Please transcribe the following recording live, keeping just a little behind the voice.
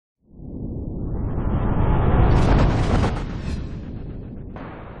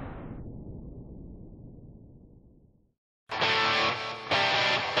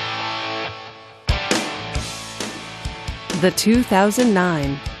The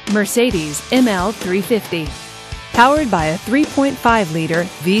 2009 Mercedes ML 350. Powered by a 3.5-liter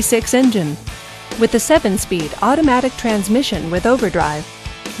V6 engine. With a 7-speed automatic transmission with overdrive,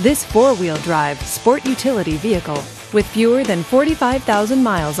 this four-wheel drive sport utility vehicle with fewer than 45,000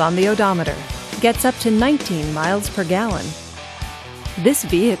 miles on the odometer gets up to 19 miles per gallon. This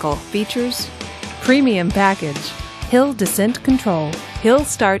vehicle features premium package, hill descent control, hill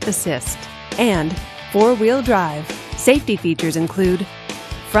start assist, and four-wheel drive. Safety features include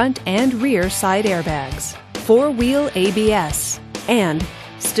front and rear side airbags, four-wheel ABS, and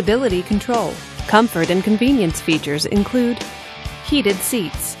stability control. Comfort and convenience features include heated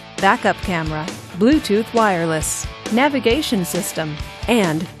seats, backup camera, Bluetooth wireless, navigation system,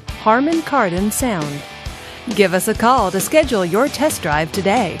 and Harman Kardon sound. Give us a call to schedule your test drive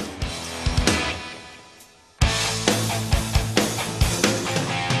today.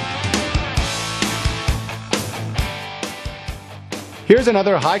 Here's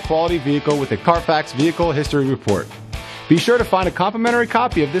another high-quality vehicle with a Carfax Vehicle History Report. Be sure to find a complimentary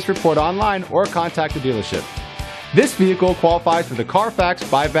copy of this report online or contact the dealership. This vehicle qualifies for the Carfax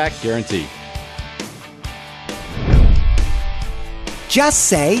Buyback Guarantee. Just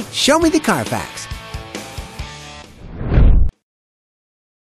say, "Show me the Carfax."